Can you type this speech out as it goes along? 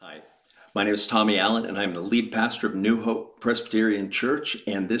My name is Tommy Allen, and I'm the lead pastor of New Hope Presbyterian Church,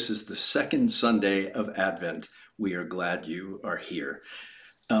 and this is the second Sunday of Advent. We are glad you are here.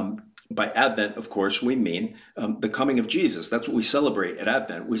 By Advent, of course, we mean the coming of Jesus. That's what we celebrate at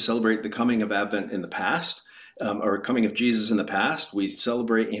Advent. We celebrate the coming of Advent in the past, or coming of Jesus in the past. We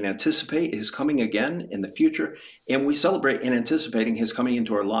celebrate and anticipate his coming again in the future, and we celebrate and anticipating his coming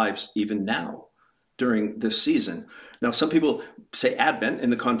into our lives even now during this season. Now, some people say Advent in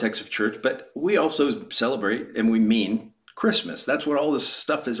the context of church, but we also celebrate and we mean Christmas. That's what all this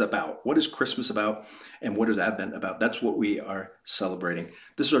stuff is about. What is Christmas about and what is Advent about? That's what we are celebrating.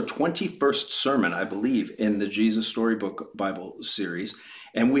 This is our 21st sermon, I believe, in the Jesus Storybook Bible series,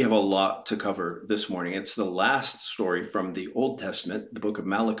 and we have a lot to cover this morning. It's the last story from the Old Testament, the book of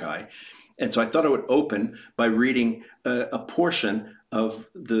Malachi. And so I thought I would open by reading a portion of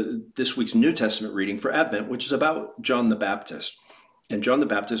this week's New Testament reading for Advent, which is about John the Baptist. And John the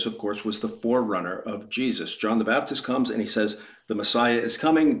Baptist, of course, was the forerunner of Jesus. John the Baptist comes and he says, the Messiah is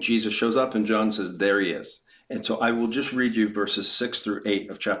coming. Jesus shows up and John says, there he is. And so I will just read you verses 6 through 8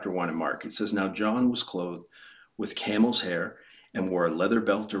 of chapter 1 in Mark. It says, now John was clothed with camel's hair and wore a leather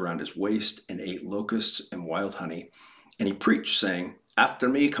belt around his waist and ate locusts and wild honey. And he preached, saying, after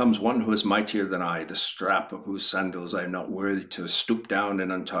me comes one who is mightier than I, the strap of whose sandals I am not worthy to stoop down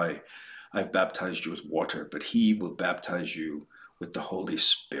and untie. I've baptized you with water, but he will baptize you with the Holy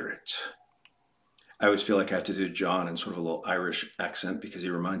Spirit. I always feel like I have to do John in sort of a little Irish accent because he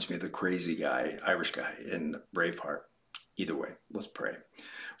reminds me of the crazy guy, Irish guy in Braveheart. Either way, let's pray.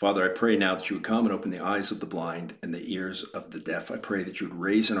 Father, I pray now that you would come and open the eyes of the blind and the ears of the deaf. I pray that you would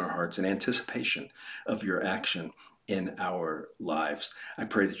raise in our hearts an anticipation of your action in our lives. I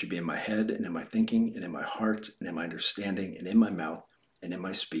pray that you be in my head and in my thinking and in my heart and in my understanding and in my mouth and in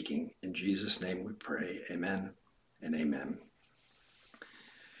my speaking. In Jesus' name we pray. Amen and amen.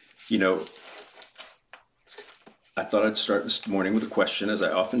 You know, I thought I'd start this morning with a question, as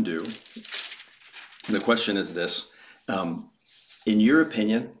I often do. And the question is this. In your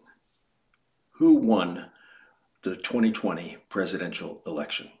opinion, who won the 2020 presidential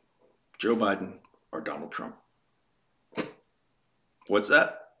election? Joe Biden or Donald Trump? What's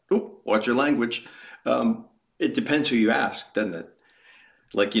that? Ooh, watch your language. It depends who you ask, doesn't it?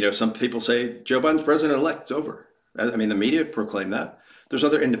 Like, some people say Joe Biden's president-elect. It's over. I mean, the media proclaim that. There's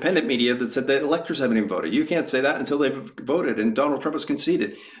other independent media that said the electors haven't even voted. You can't say that until they've voted and Donald Trump has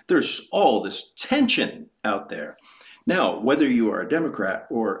conceded. There's all this tension out there. Now, whether you are a Democrat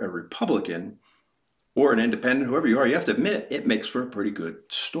or a Republican or an independent, whoever you are, you have to admit it makes for a pretty good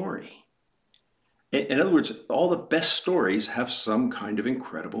story. In other words, all the best stories have some kind of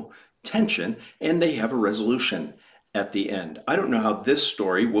incredible tension and they have a resolution at the end. I don't know how this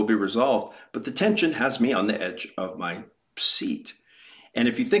story will be resolved, but the tension has me on the edge of my seat. And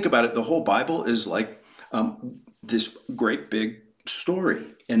if you think about it, the whole Bible is like this great big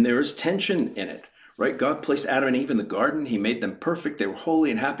story, and there is tension in it, right? God placed Adam and Eve in the garden. He made them perfect. They were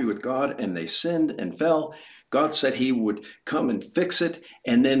holy and happy with God, and they sinned and fell. God said he would come and fix it.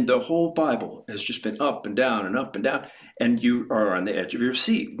 And then the whole Bible has just been up and down and up and down. And you are on the edge of your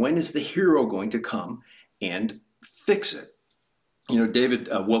seat. When is the hero going to come and fix it? David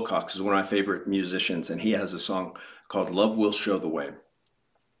Wilcox is one of my favorite musicians, and he has a song called Love Will Show the Way.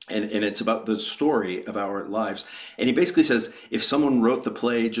 And it's about the story of our lives. And he basically says, if someone wrote the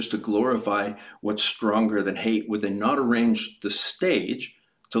play just to glorify what's stronger than hate, would they not arrange the stage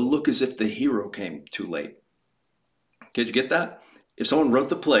to look as if the hero came too late? Did you get that? If someone wrote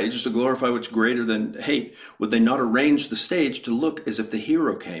the play just to glorify what's greater than hate, would they not arrange the stage to look as if the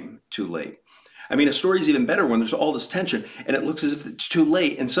hero came too late? I mean, a story is even better when there's all this tension and it looks as if it's too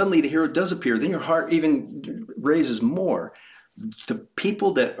late and suddenly the hero does appear. Then your heart even raises more. The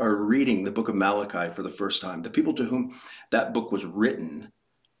people that are reading the book of Malachi for the first time, the people to whom that book was written,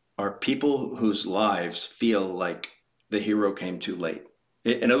 are people whose lives feel like the hero came too late.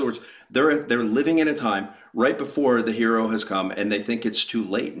 In other words, they're living in a time right before the hero has come and they think it's too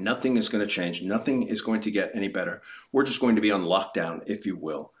late. Nothing is going to change. Nothing is going to get any better. We're just going to be on lockdown, if you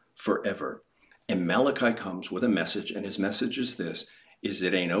will, forever. And Malachi comes with a message, and his message is this, is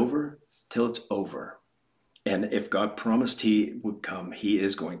it ain't over till it's over. And if God promised he would come, he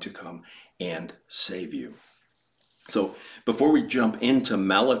is going to come and save you. So before we jump into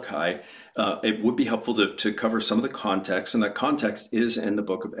Malachi, it would be helpful to cover some of the context. And that context is in the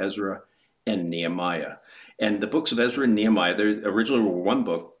book of Ezra and Nehemiah. And the books of Ezra and Nehemiah, they originally were one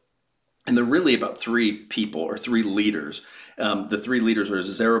book. And they're really about three people or three leaders. The three leaders are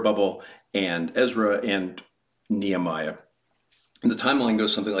Zerubbabel and Ezra and Nehemiah. And the timeline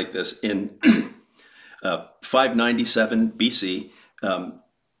goes something like this. In 597 BC,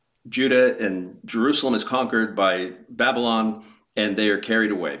 Judah and Jerusalem is conquered by Babylon, and they are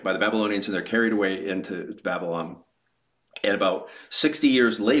carried away by the Babylonians, and they're carried away into Babylon. And about 60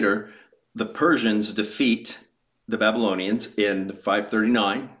 years later, the Persians defeat the Babylonians in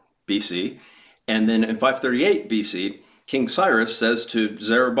 539 BC. And then in 538 BC, King Cyrus says to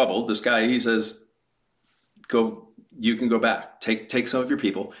Zerubbabel, this guy, he says, "Go, you can go back. Take some of your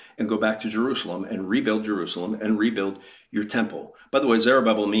people and go back to Jerusalem and rebuild your temple." By the way,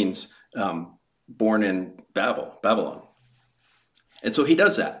 Zerubbabel means born in Babylon. And so he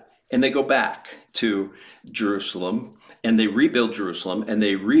does that. And they go back to Jerusalem, and they rebuild Jerusalem, and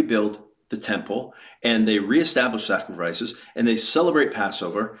they rebuild the temple, and they reestablish sacrifices, and they celebrate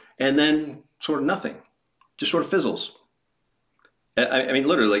Passover, and then sort of nothing, just sort of fizzles. I mean,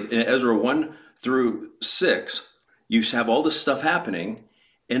 literally, like in Ezra 1 through 6, you have all this stuff happening,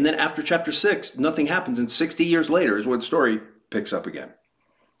 and then after chapter 6, nothing happens, and 60 years later is where the story picks up again.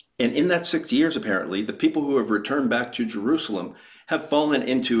 And in that 60 years, apparently, the people who have returned back to Jerusalem have fallen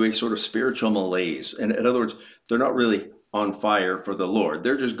into a sort of spiritual malaise. And in other words, they're not really on fire for the Lord.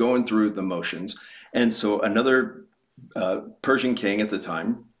 They're just going through the motions. And so another Persian king at the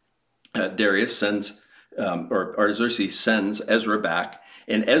time, Darius, sends, or Artaxerxes sends Ezra back.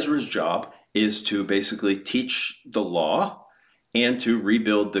 And Ezra's job is to basically teach the law and to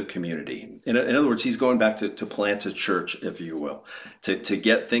rebuild the community. In other words, he's going back to plant a church, if you will, to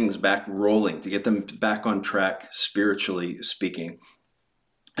get things back rolling, to get them back on track, spiritually speaking.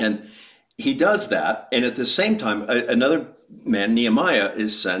 And he does that. And at the same time, another man, Nehemiah,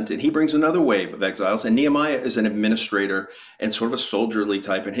 is sent, and he brings another wave of exiles. And Nehemiah is an administrator and sort of a soldierly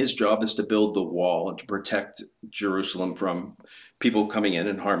type. And his job is to build the wall and to protect Jerusalem from people coming in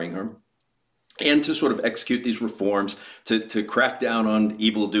and harming her, and to sort of execute these reforms, to crack down on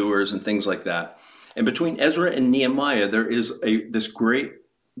evildoers and things like that. And between Ezra and Nehemiah, there is this great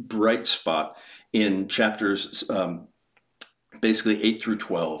bright spot in chapters basically 8 through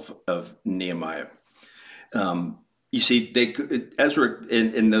 12 of Nehemiah. You see, Ezra,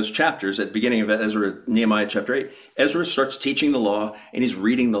 in those chapters, at the beginning of Nehemiah chapter 8, Ezra starts teaching the law, and he's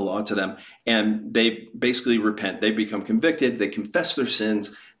reading the law to them, and they basically repent. They become convicted, they confess their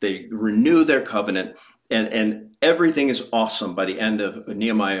sins, they renew their covenant, and everything is awesome by the end of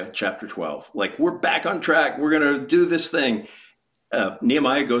Nehemiah chapter 12. Like, we're back on track, we're going to do this thing.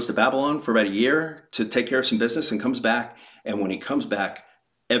 Nehemiah goes to Babylon for about a year to take care of some business and comes back, and when he comes back,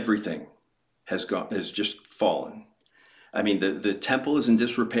 everything has just fallen. I mean, the temple is in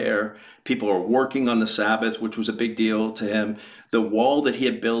disrepair. People are working on the Sabbath, which was a big deal to him. The wall that he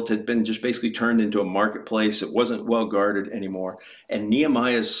had built had been just basically turned into a marketplace. It wasn't well guarded anymore. And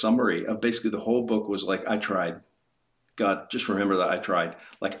Nehemiah's summary of basically the whole book was like, I tried. God, just remember that I tried.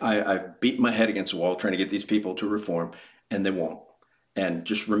 Like, I beat my head against the wall trying to get these people to reform, and they won't. And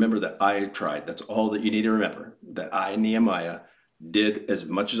just remember that I tried. That's all that you need to remember, that I, Nehemiah, did as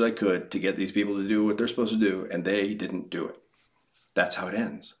much as I could to get these people to do what they're supposed to do, and they didn't do it. That's how it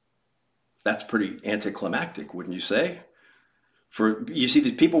ends. That's pretty anticlimactic, wouldn't you say? You see,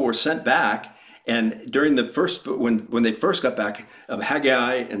 these people were sent back, and during the first, when they first got back,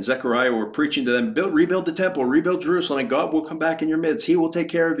 Haggai and Zechariah were preaching to them, rebuild the temple, rebuild Jerusalem, and God will come back in your midst. He will take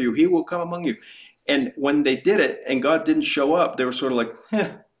care of you. He will come among you. And when they did it and God didn't show up, they were sort of like,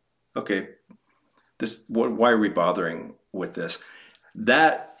 okay, why are we bothering with this?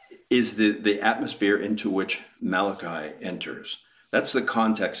 That is the atmosphere into which Malachi enters. That's the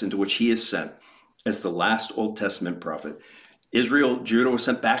context into which he is sent as the last Old Testament prophet. Judah was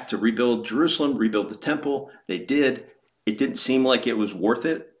sent back to rebuild Jerusalem, rebuild the temple. They did. It didn't seem like it was worth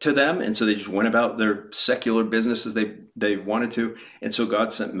it to them, and so they just went about their secular business as they wanted to. And so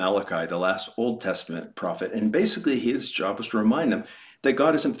God sent Malachi, the last Old Testament prophet, and basically his job was to remind them that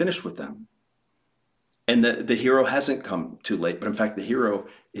God isn't finished with them. And the hero hasn't come too late, but in fact, the hero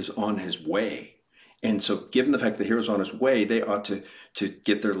is on his way. And so given the fact the hero's on his way, they ought to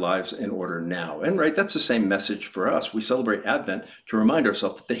get their lives in order now. And right, that's the same message for us. We celebrate Advent to remind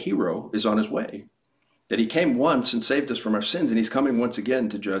ourselves that the hero is on his way, that he came once and saved us from our sins, and he's coming once again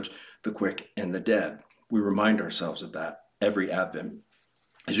to judge the quick and the dead. We remind ourselves of that every Advent.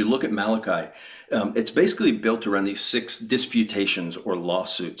 As you look at Malachi, it's basically built around these 6 disputations or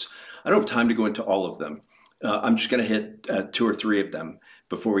lawsuits. I don't have time to go into all of them. I'm just going to hit 2 or 3 of them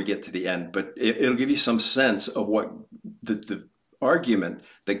before we get to the end, but it'll give you some sense of what the argument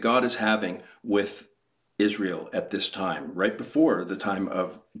that God is having with Israel at this time, right before the time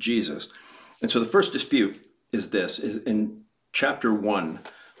of Jesus. And so the first dispute is this, is in chapter 1,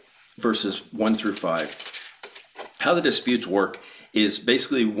 verses 1 through 5. How the disputes work is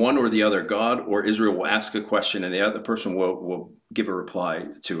basically one or the other, God or Israel will ask a question and the other person will give a reply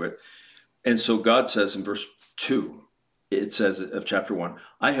to it. And so God says in verse 2, it says of chapter 1,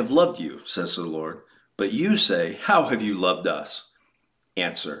 I have loved you, says the Lord, but you say, how have you loved us?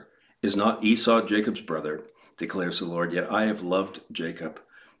 Answer, is not Esau Jacob's brother, declares the Lord, yet I have loved Jacob,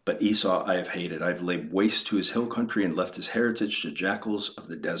 but Esau I have hated. I have laid waste to his hill country and left his heritage to jackals of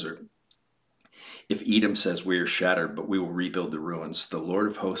the desert. If Edom says, we are shattered, but we will rebuild the ruins, the Lord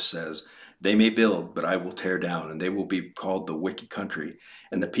of hosts says, they may build, but I will tear down, and they will be called the wicked country,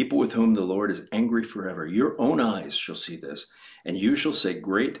 and the people with whom the Lord is angry forever. Your own eyes shall see this, and you shall say,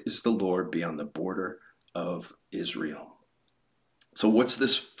 great is the Lord beyond the border of Israel. So what's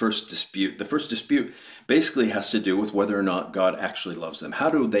this first dispute? The first dispute basically has to do with whether or not God actually loves them. How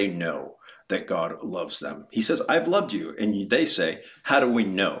do they know that God loves them? He says, I've loved you. And they say, how do we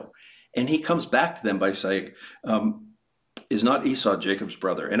know? And he comes back to them by saying, is not Esau Jacob's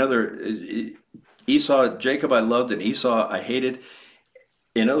brother? In other, Esau, Jacob I loved, and Esau I hated.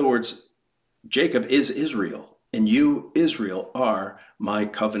 In other words, Jacob is Israel, and you, Israel, are my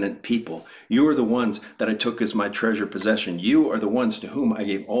covenant people. You are the ones that I took as my treasure possession. You are the ones to whom I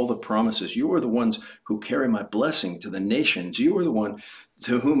gave all the promises. You are the ones who carry my blessing to the nations. You are the one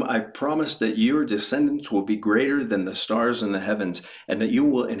to whom I promised that your descendants will be greater than the stars in the heavens, and that you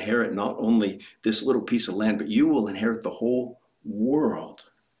will inherit not only this little piece of land, but you will inherit the whole world.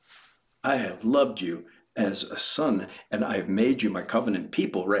 I have loved you as a son, and I have made you my covenant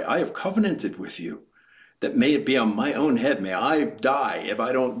people, right? I have covenanted with you, that may it be on my own head. May I die if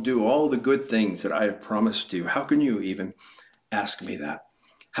I don't do all the good things that I have promised you. How can you even ask me that?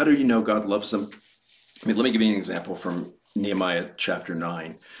 How do you know God loves them? I mean, let me give you an example from Nehemiah chapter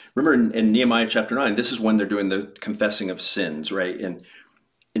 9. Remember in Nehemiah chapter 9, this is when they're doing the confessing of sins, right?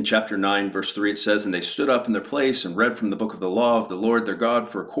 In chapter 9, verse 3, it says, and they stood up in their place and read from the book of the law of the Lord their God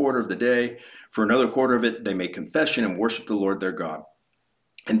for a quarter of the day. For another quarter of it, they made confession and worshiped the Lord their God.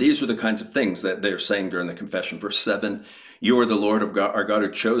 And these are the kinds of things that they're saying during the confession. Verse 7, you are the Lord of God, our God,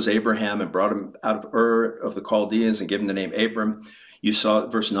 who chose Abraham and brought him out of Ur of the Chaldeans and gave him the name Abram. You saw,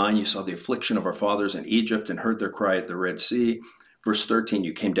 verse 9, you saw the affliction of our fathers in Egypt and heard their cry at the Red Sea. Verse 13,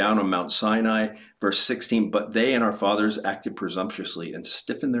 you came down on Mount Sinai. Verse 16, but they and our fathers acted presumptuously and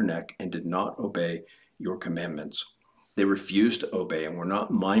stiffened their neck and did not obey your commandments. They refused to obey and were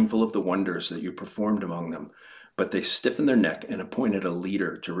not mindful of the wonders that you performed among them. But they stiffened their neck and appointed a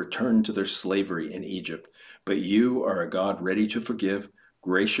leader to return to their slavery in Egypt. But you are a God ready to forgive,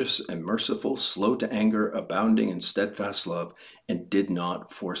 gracious and merciful, slow to anger, abounding in steadfast love, and did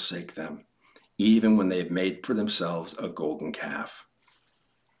not forsake them, even when they had made for themselves a golden calf.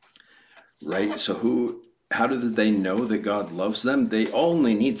 Right? So how do they know that God loves them? They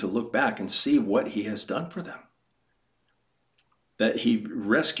only need to look back and see what he has done for them. That he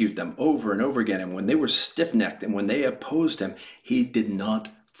rescued them over and over again. And when they were stiff-necked and when they opposed him, he did not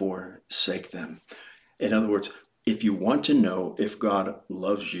forsake them. In other words, if you want to know if God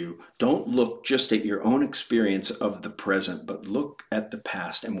loves you, don't look just at your own experience of the present, but look at the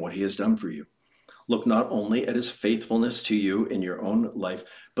past and what he has done for you. Look not only at his faithfulness to you in your own life,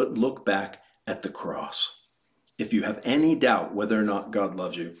 but look back at the cross. If you have any doubt whether or not God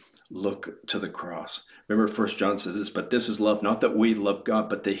loves you, look to the cross. Remember, 1 John says this, but this is love, not that we love God,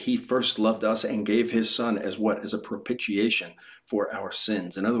 but that he first loved us and gave his son as what? As a propitiation for our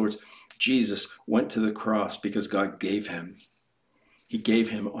sins. In other words, Jesus went to the cross because God gave him. He gave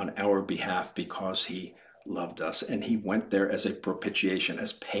him on our behalf because he loved us. And he went there as a propitiation,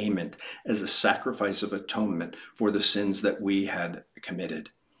 as payment, as a sacrifice of atonement for the sins that we had committed.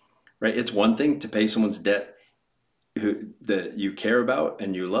 Right? It's one thing to pay someone's debt that you care about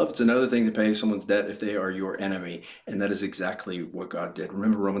and you love. It's another thing to pay someone's debt if they are your enemy. And that is exactly what God did.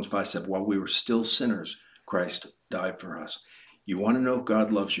 Remember, Romans 5 said, while we were still sinners, Christ died for us. You want to know if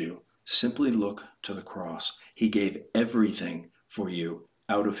God loves you? Simply look to the cross. He gave everything for you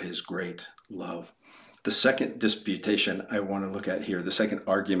out of his great love. The second disputation I want to look at here, the second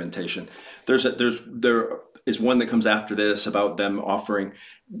argumentation, there is one that comes after this about them offering,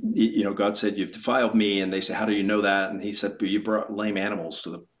 God said, you've defiled me. And they say, how do you know that? And he said, you brought lame animals to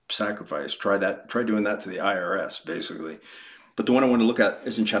the sacrifice. Try doing that to the IRS, basically. But the one I want to look at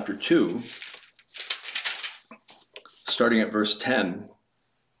is in chapter 2, starting at verse 10.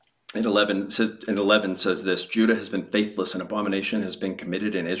 And 11 says this, Judah has been faithless, and abomination has been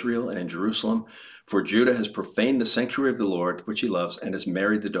committed in Israel and in Jerusalem. For Judah has profaned the sanctuary of the Lord, which he loves, and has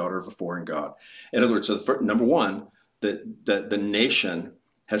married the daughter of a foreign god. In other words, so number one, the nation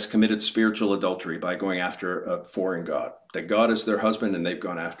has committed spiritual adultery by going after a foreign god. That God is their husband, and they've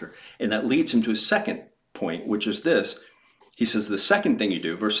gone after. And that leads him to a second point, which is this. He says, the second thing you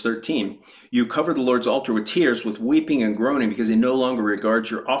do, verse 13, you cover the Lord's altar with tears, with weeping and groaning, because he no longer regards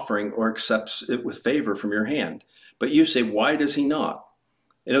your offering or accepts it with favor from your hand. But you say, why does he not?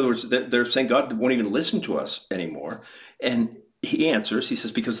 In other words, they're saying God won't even listen to us anymore. And he answers, he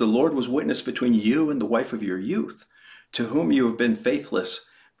says, because the Lord was witness between you and the wife of your youth, to whom you have been faithless,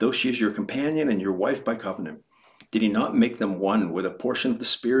 though she is your companion and your wife by covenant. Did he not make them one with a portion of the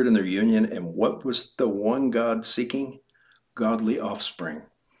Spirit in their union? And what was the one God seeking? Godly offspring.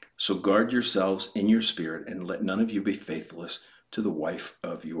 So guard yourselves in your spirit, and let none of you be faithless to the wife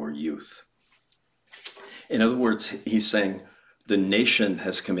of your youth. In other words, he's saying the nation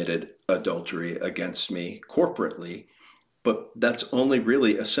has committed adultery against me corporately, but that's only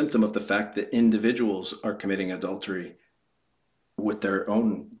really a symptom of the fact that individuals are committing adultery with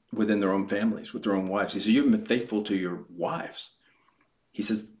within their own families, with their own wives. He says, you haven't been faithful to your wives. He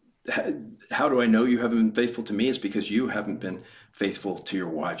says, how do I know you haven't been faithful to me? Is because you haven't been faithful to your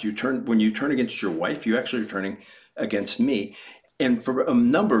wife. When you turn against your wife, you actually are turning against me. And for a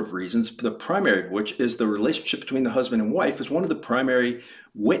number of reasons, the primary of which is the relationship between the husband and wife is one of the primary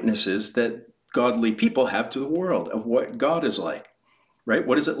witnesses that godly people have to the world of what God is like, right?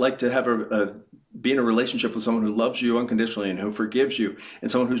 What is it like to have be in a relationship with someone who loves you unconditionally and who forgives you, and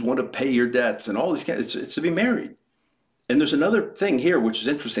someone who's want to pay your debts and all these kinds? It's to be married. And there's another thing here which is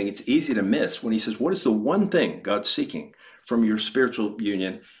interesting. It's easy to miss when he says, what is the one thing God's seeking from your spiritual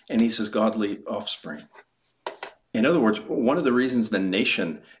union? And he says, godly offspring. In other words, one of the reasons the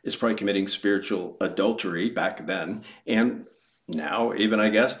nation is probably committing spiritual adultery back then, and now even, I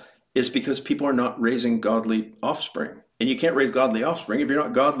guess, is because people are not raising godly offspring. And you can't raise godly offspring if you're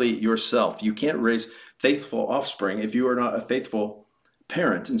not godly yourself. You can't raise faithful offspring if you are not a faithful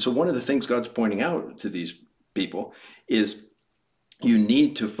parent. And so one of the things God's pointing out to these people is you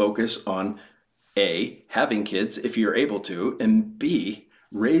need to focus on A, having kids if you're able to, and B,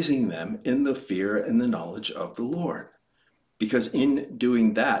 raising them in the fear and the knowledge of the Lord. Because in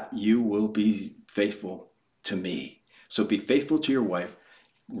doing that, you will be faithful to me. So be faithful to your wife,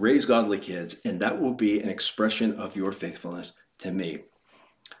 raise godly kids, and that will be an expression of your faithfulness to me.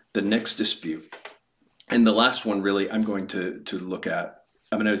 The next dispute, and the last one really I'm going to look at,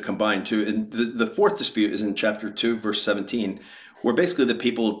 I'm going to combine two. And the fourth dispute is in chapter 2, verse 17, where basically the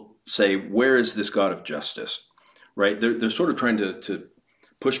people say, where is this God of justice? Right? They're sort of trying to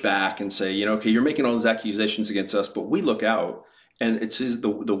push back and say, okay, you're making all these accusations against us, but we look out and it says the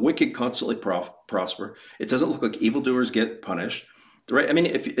wicked constantly prosper. It doesn't look like evildoers get punished. Right? I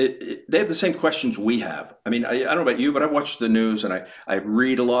mean, they have the same questions we have. I mean, I don't know about you, but I watch the news and I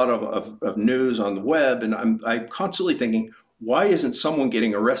read a lot of news on the web, and I'm constantly thinking, why isn't someone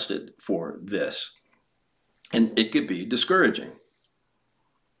getting arrested for this? And it could be discouraging.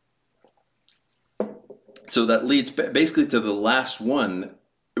 So that leads basically to the last one,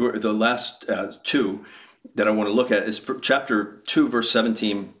 or the last two that I want to look at is for chapter 2, verse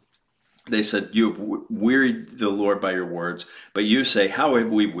 17. They said, you have wearied the Lord by your words, but you say, how have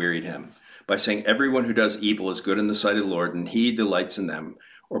we wearied him? By saying everyone who does evil is good in the sight of the Lord, and he delights in them.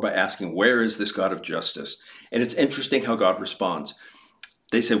 Or by asking, where is this God of justice? And it's interesting how God responds.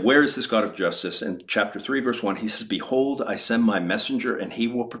 They say, where is this God of justice? In chapter 3, verse 1, he says, behold, I send my messenger, and he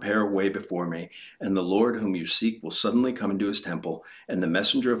will prepare a way before me. And the Lord whom you seek will suddenly come into his temple. And the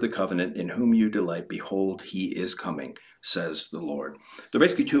messenger of the covenant in whom you delight, behold, he is coming, says the Lord. There are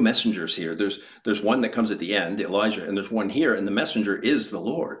basically two messengers here. There's one that comes at the end, Elijah, and there's one here, and the messenger is the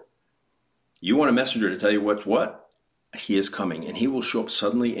Lord. You want a messenger to tell you what's what? He is coming, and he will show up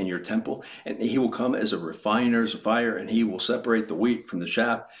suddenly in your temple, and he will come as a refiner's fire, and he will separate the wheat from the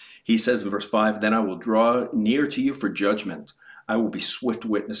chaff. He says in verse 5, then I will draw near to you for judgment. I will be swift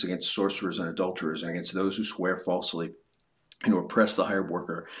witness against sorcerers and adulterers, and against those who swear falsely, and who oppress the hired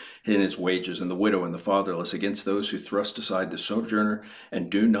worker in his wages, and the widow and the fatherless, against those who thrust aside the sojourner and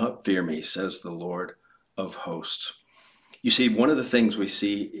do not fear me, says the Lord of hosts. You see, one of the things we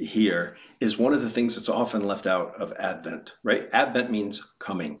see here is one of the things that's often left out of Advent, right? Advent means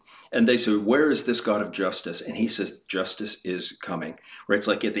coming. And they say, where is this God of justice? And he says, justice is coming, right? It's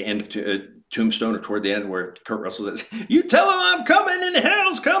like at the end of Tombstone, or toward the end, where Kurt Russell says, you tell him I'm coming and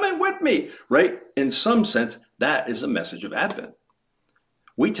hell's coming with me, right? In some sense, that is a message of Advent.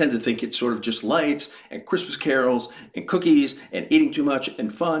 We tend to think it's sort of just lights and Christmas carols and cookies and eating too much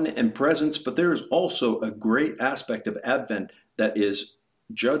and fun and presents, but there is also a great aspect of Advent that is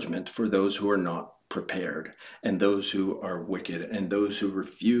judgment for those who are not prepared, and those who are wicked, and those who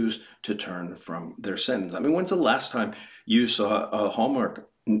refuse to turn from their sins. I mean, when's the last time you saw a Hallmark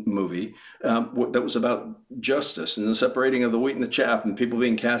movie that was about justice and the separating of the wheat and the chaff and people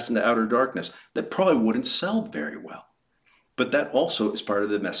being cast into outer darkness? That probably wouldn't sell very well. But that also is part of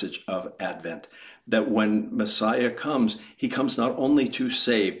the message of Advent, that when Messiah comes, he comes not only to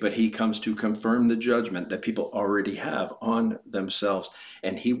save, but he comes to confirm the judgment that people already have on themselves.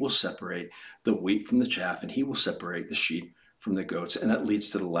 And he will separate the wheat from the chaff, and he will separate the sheep from the goats. And that leads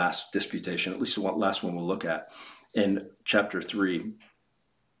to the last disputation, at least the last one we'll look at in chapter 3,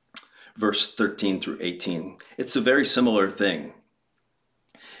 verse 13 through 18. It's a very similar thing.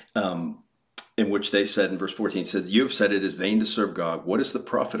 In which they said in verse 14, says, "You have said it is vain to serve God. What is the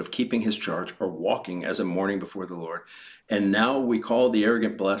profit of keeping his charge or walking as a mourning before the Lord? And now we call the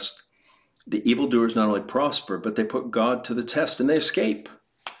arrogant blessed. The evildoers not only prosper, but they put God to the test and they escape."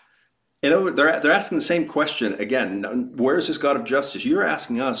 You know, they're asking the same question again. Where is this God of justice? You're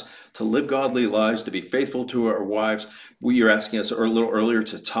asking us to live godly lives, to be faithful to our wives. You're asking us a little earlier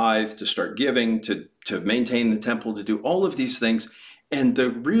to tithe, to start giving, to maintain the temple, to do all of these things. And the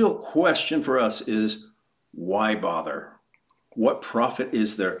real question for us is, why bother? What profit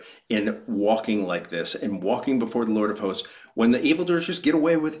is there in walking like this and walking before the Lord of hosts when the evildoers just get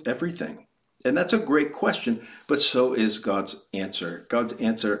away with everything? And that's a great question, but so is God's answer. God's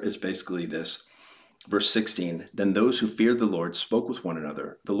answer is basically this. Verse 16, "Then those who feared the Lord spoke with one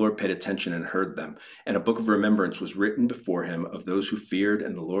another. The Lord paid attention and heard them. And a book of remembrance was written before him of those who feared,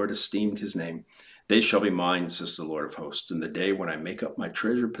 and the Lord esteemed his name. They shall be mine, says the Lord of hosts, in the day when I make up my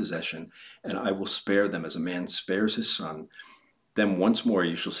treasured possession, and I will spare them as a man spares his son. Then once more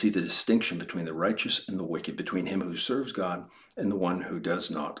you shall see the distinction between the righteous and the wicked, between him who serves God and the one who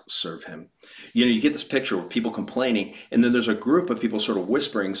does not serve him." You know, you get this picture of people complaining, and then there's a group of people sort of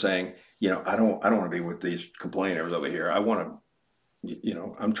whispering, saying, you know, I don't want to be with these complainers over here. I want to, you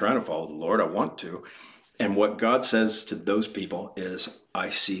know, I'm trying to follow the Lord. I want to. And what God says to those people is, I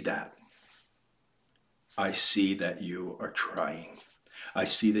see that. I see that you are trying. I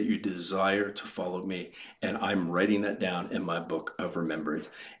see that you desire to follow me, and I'm writing that down in my book of remembrance.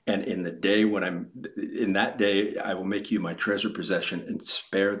 And in the day when in that day, I will make you my treasured possession and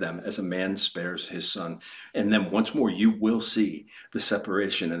spare them as a man spares his son. And then once more, you will see the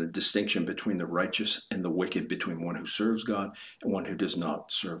separation and the distinction between the righteous and the wicked, between one who serves God and one who does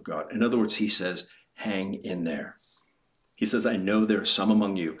not serve God. In other words, he says, hang in there. He says, I know there are some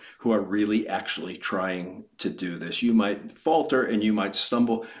among you who are really actually trying to do this. You might falter and you might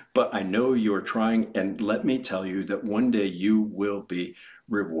stumble, but I know you're trying. And let me tell you that one day you will be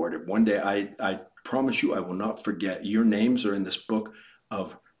rewarded. One day, I promise you, I will not forget. Your names are in this book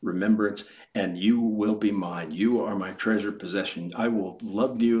of remembrance, and you will be mine. You are my treasured possession. I will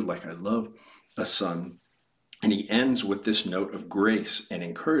love you like I love a son. And he ends with this note of grace and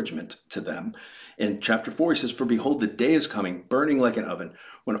encouragement to them. In chapter 4, he says, "For behold, the day is coming, burning like an oven,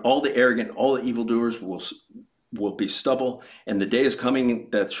 when all the arrogant, all the evildoers will be stubble, and the day is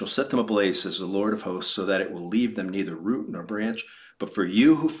coming that shall set them ablaze, says the Lord of hosts, so that it will leave them neither root nor branch. But for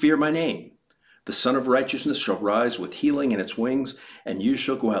you who fear my name, the Son of Righteousness shall rise with healing in its wings, and you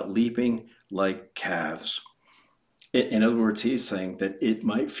shall go out leaping like calves." In other words, he's saying that it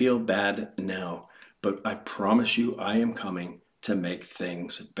might feel bad now, but I promise you, I am coming to make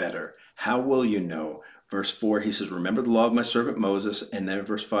things better. How will you know? Verse 4, he says, "Remember the law of my servant Moses." And then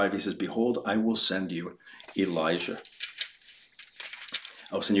verse 5, he says, "Behold, I will send you Elijah.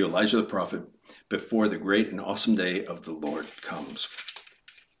 I will send you Elijah the prophet before the great and awesome day of the Lord comes."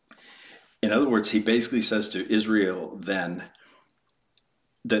 In other words, he basically says to Israel then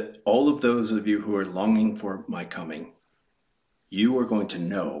that all of those of you who are longing for my coming, you are going to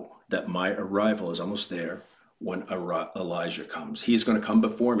know that my arrival is almost there when Elijah comes. He's going to come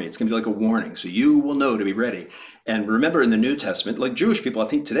before me. It's going to be like a warning. So you will know to be ready. And remember, in the New Testament, like Jewish people, I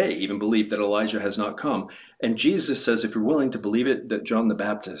think today even believe that Elijah has not come. And Jesus says, if you're willing to believe it, that John the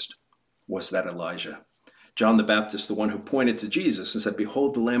Baptist was that Elijah. John the Baptist, the one who pointed to Jesus and said,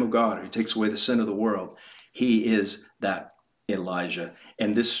 "Behold the Lamb of God who takes away the sin of the world." He is that Elijah.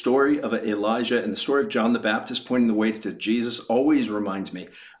 And this story of Elijah and the story of John the Baptist pointing the way to Jesus always reminds me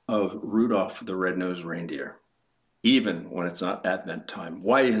of Rudolph the Red-Nosed Reindeer, even when it's not Advent time.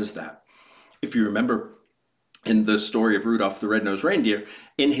 Why is that? If you remember in the story of Rudolph the Red-Nosed Reindeer,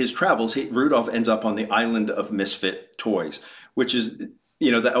 in his travels, Rudolph ends up on the island of misfit toys, which is,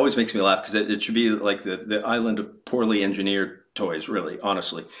 you know, that always makes me laugh because it should be like the island of poorly engineered toys, really,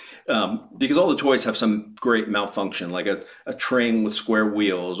 honestly. Because all the toys have some great malfunction, like a train with square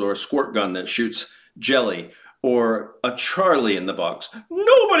wheels, or a squirt gun that shoots jelly, or a Charlie in the box.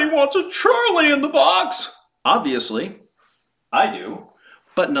 Nobody wants a Charlie in the box! Obviously, I do.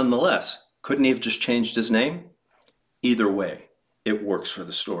 But nonetheless, couldn't he have just changed his name? Either way, it works for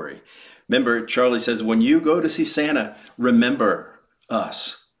the story. Remember, Charlie says, when you go to see Santa, remember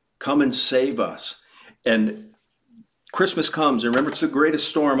us. Come and save us. And Christmas comes, and remember, it's the greatest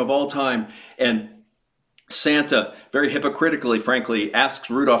storm of all time. And Santa, very hypocritically, frankly, asks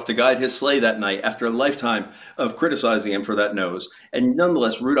Rudolph to guide his sleigh that night after a lifetime of criticizing him for that nose. And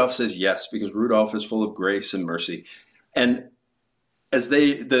nonetheless, Rudolph says yes, because Rudolph is full of grace and mercy. And as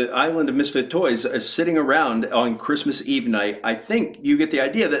the island of misfit toys is sitting around on Christmas Eve night, I think you get the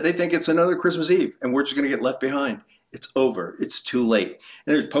idea that they think it's another Christmas Eve and we're just going to get left behind. It's over. It's too late.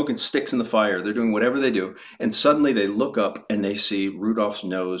 And they're poking sticks in the fire. They're doing whatever they do. And suddenly they look up and they see Rudolph's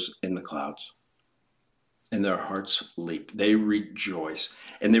nose in the clouds. And their hearts leap. They rejoice.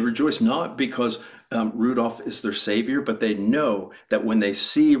 And they rejoice not because Rudolph is their savior, but they know that when they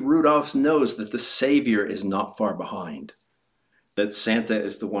see Rudolph's nose, that the savior is not far behind. That Santa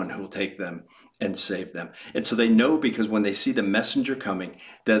is the one who will take them and save them. And so they know, because when they see the messenger coming,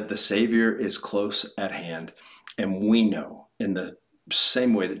 that the savior is close at hand. And we know in the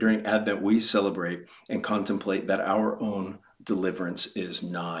same way that during Advent we celebrate and contemplate that our own deliverance is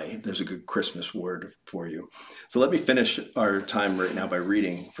nigh. There's a good Christmas word for you. So let me finish our time right now by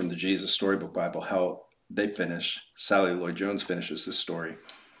reading from the Jesus Storybook Bible how they finish. Sally Lloyd-Jones finishes this story.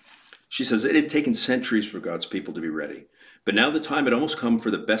 She says, "It had taken centuries for God's people to be ready. But now the time had almost come for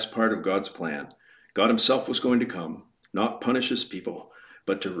the best part of God's plan. God himself was going to come, not punish his people,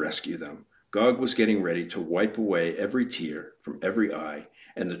 but to rescue them. God was getting ready to wipe away every tear from every eye,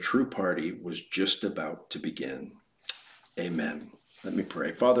 and the true party was just about to begin." Amen. Let me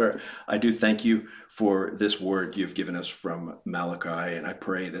pray. Father, I do thank you for this word you've given us from Malachi, and I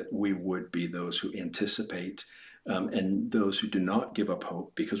pray that we would be those who anticipate and those who do not give up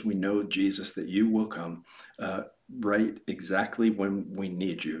hope, because we know, Jesus, that you will come right exactly when we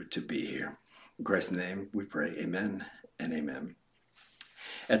need you to be here. In Christ's name we pray. Amen and amen.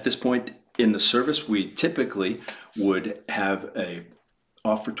 At this point in the service, we typically would have a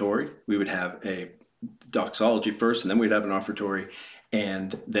offertory. We would have a doxology first, and then we'd have an offertory,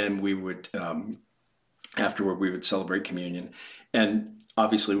 and then we would afterward we would celebrate communion. And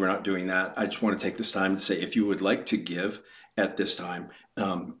obviously we're not doing that. I just want to take this time to say, if you would like to give at this time,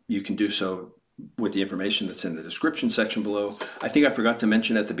 you can do so with the information that's in the description section below. I think I forgot to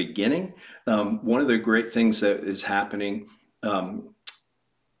mention at the beginning, one of the great things that is happening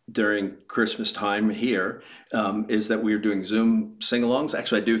during Christmas time here is that we are doing Zoom sing-alongs.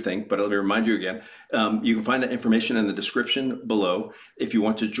 Actually, I do think, but let me remind you again, you can find that information in the description below if you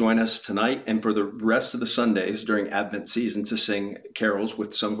want to join us tonight and for the rest of the Sundays during Advent season to sing carols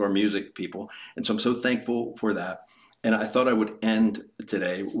with some of our music people. And so I'm so thankful for that. And I thought I would end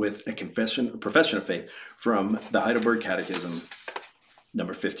today with a profession of faith from the Heidelberg Catechism,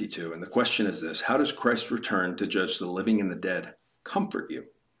 number 52. And the question is this: how does Christ return to judge the living and the dead comfort you?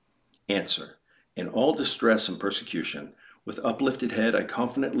 Answer: in all distress and persecution, with uplifted head, I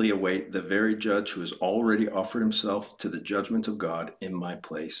confidently await the very judge who has already offered himself to the judgment of God in my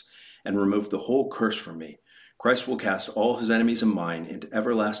place and removed the whole curse from me. Christ will cast all his enemies and mine into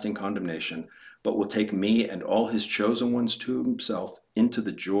everlasting condemnation, but will take me and all his chosen ones to himself into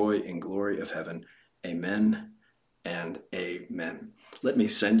the joy and glory of heaven. Amen and amen. Let me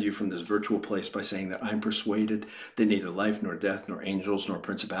send you from this virtual place by saying that I'm persuaded that neither life nor death, nor angels, nor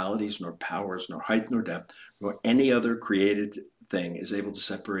principalities, nor powers, nor height, nor depth, nor any other created thing is able to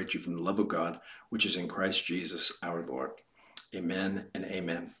separate you from the love of God, which is in Christ Jesus our Lord. Amen and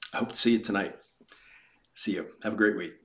amen. I hope to see you tonight. See you. Have a great week.